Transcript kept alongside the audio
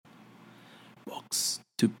Box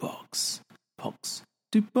to Box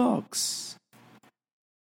to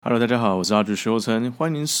Box。Hello， 大家好，我是阿橘我真的开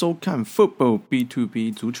欢迎收看 Football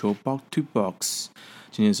B2B 足球 Box to Box。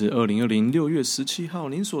今天是2020 6月17号，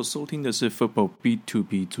您所收听的是 Football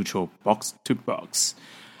B2B 足球 Box to Box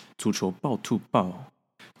足球爆吐爆。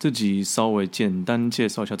这集稍微简单介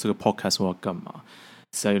绍一下这个 podcast 我要干嘛，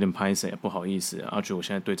实在有点拍摄，不好意思，阿橘我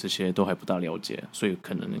现在对这些都还不大了解，所以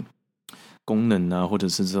可能功能啊，或者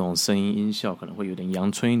是这种声音音效可能会有点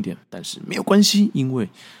阳春一点，但是没有关系，因为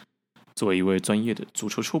作为一位专业的足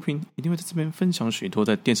球球评，一定会在这边分享许多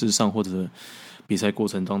在电视上或者比赛过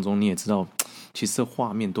程当中，你也知道，其实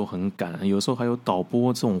画面都很赶，有时候还有导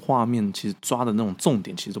播这种画面，其实抓的那种重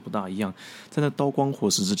点其实都不大一样，在那刀光火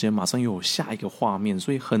石之间，马上又有下一个画面，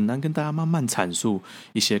所以很难跟大家慢慢阐述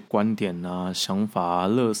一些观点啊、想法啊、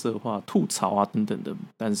垃圾话、吐槽啊等等的。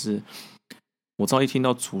但是我知道一听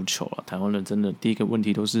到足球啊，台湾人真的第一个问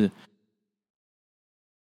题都是，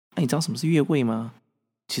你知道什么是越位吗？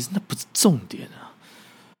其实那不是重点啊，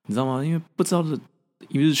你知道吗？因为不知道的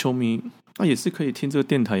一日球迷，也是可以听这个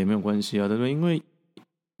电台也没有关系啊，对不对？因为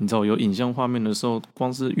你知道有影像画面的时候，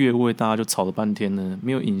光是越位大家就吵了半天呢。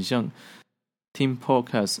没有影像听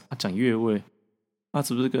podcast 讲越位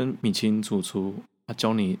是不是跟米其林主厨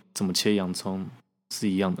教你怎么切洋葱是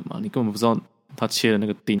一样的嘛？你根本不知道他切的那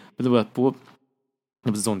个丁，不过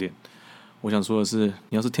那不是重点。我想说的是，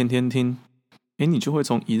你要是天天听，你就会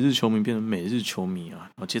从一日球迷变成每日球迷啊，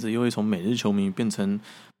然后接着又会从每日球迷变成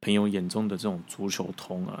朋友眼中的这种足球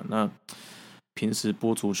通啊。那平时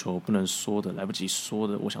播足球不能说的、来不及说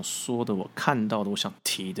的、我想说的、我看到的、我想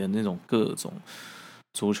提的那种各种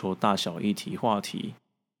足球大小议题话题，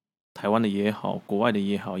台湾的也好，国外的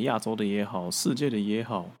也好，亚洲的也好，世界的也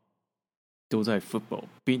好，都在 Football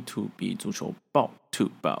B2B 足球爆吐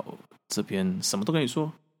爆这边什么都跟你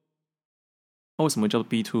说。为什么叫做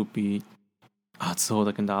B2B？之后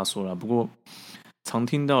再跟大家说了。不过常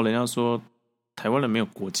听到人家说台湾人没有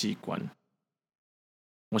国际观，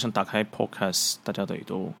我想打开 podcast， 大家也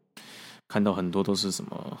都看到很多都是什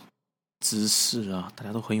么知識啊，大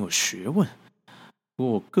家都很有学问。不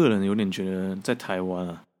过我个人有点觉得，在台湾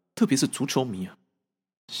啊，特别是足球迷啊，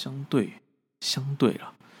相对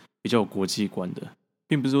啦，比较有国际观的，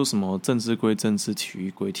并不是说什么政治归政治，体育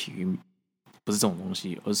归体育，不是这种东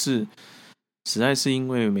西，而是实在是因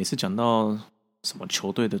为每次讲到什么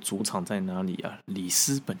球队的主场在哪里啊？里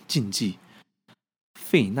斯本竞技、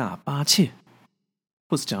费纳巴切，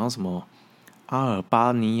或者讲到什么阿尔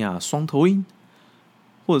巴尼亚双头鹰，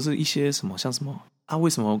或者是一些什么像什么为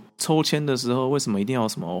什么抽签的时候为什么一定要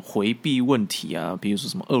什么回避问题啊？比如说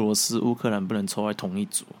什么俄罗斯、乌克兰不能抽在同一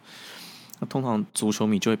组，那通常足球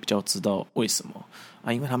迷就会比较知道为什么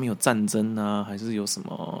因为他们有战争啊，还是有什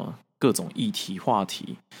么各种议题话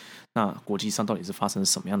题。那国际上到底是发生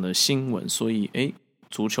什么样的新闻？所以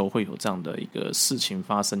足球会有这样的一个事情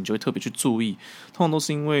发生，你就会特别去注意。通常都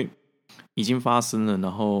是因为已经发生了，然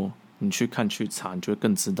后你去看去查，你就会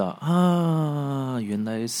更知道原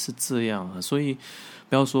来是这样啊。所以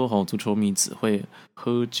不要说足球迷只会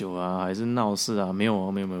喝酒啊，还是闹事啊，没有，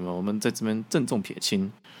我们在这边郑重撇清，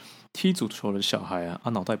踢足球的小孩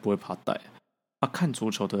脑袋不会发呆看足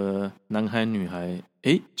球的男孩女孩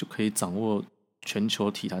就可以掌握全球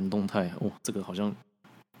体坛动态这个好像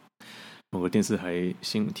某个电视台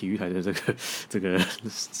新体育台的这个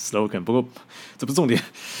slogan， 不过这不是重点，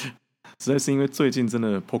实在是因为最近真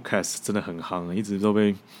的 podcast 真的很夯，一直都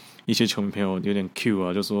被一些球迷朋友有点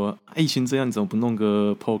Q 就说疫情这样你怎么不弄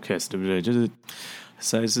个 podcast， 对不对？就是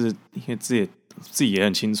实在是因为自己也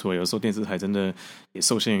很清楚，有时候电视台真的也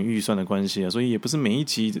受限于预算的关系所以也不是每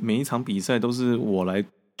一场比赛都是我来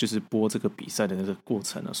就是播这个比赛的那个过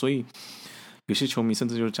程所以有些球迷甚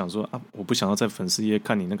至就讲说我不想要在粉丝页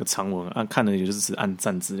看你那个长文看了也就是按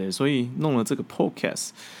赞之类，所以弄了这个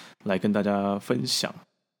podcast 来跟大家分享，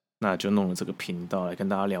那就弄了这个频道来跟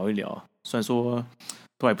大家聊一聊。虽然说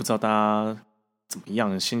都还不知道大家怎么样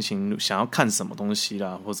的心情，想要看什么东西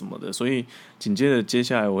啦或什么的，所以接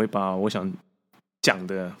下来我会把我想讲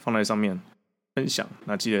的放在上面分享。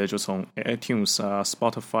那记得就从 iTunes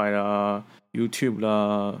Spotify 啦、YouTube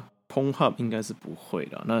啦、Pornhub 应该是不会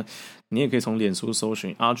啦。那你也可以从脸书搜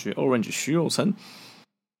寻阿橘 Orange 徐有成，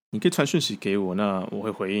你可以传讯息给我，那我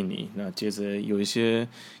会回应你。那接着有一些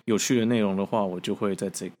有趣的内容的话，我就会在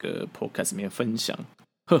这个 podcast 里面分享。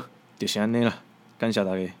就是这样啦，感谢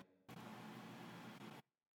大家。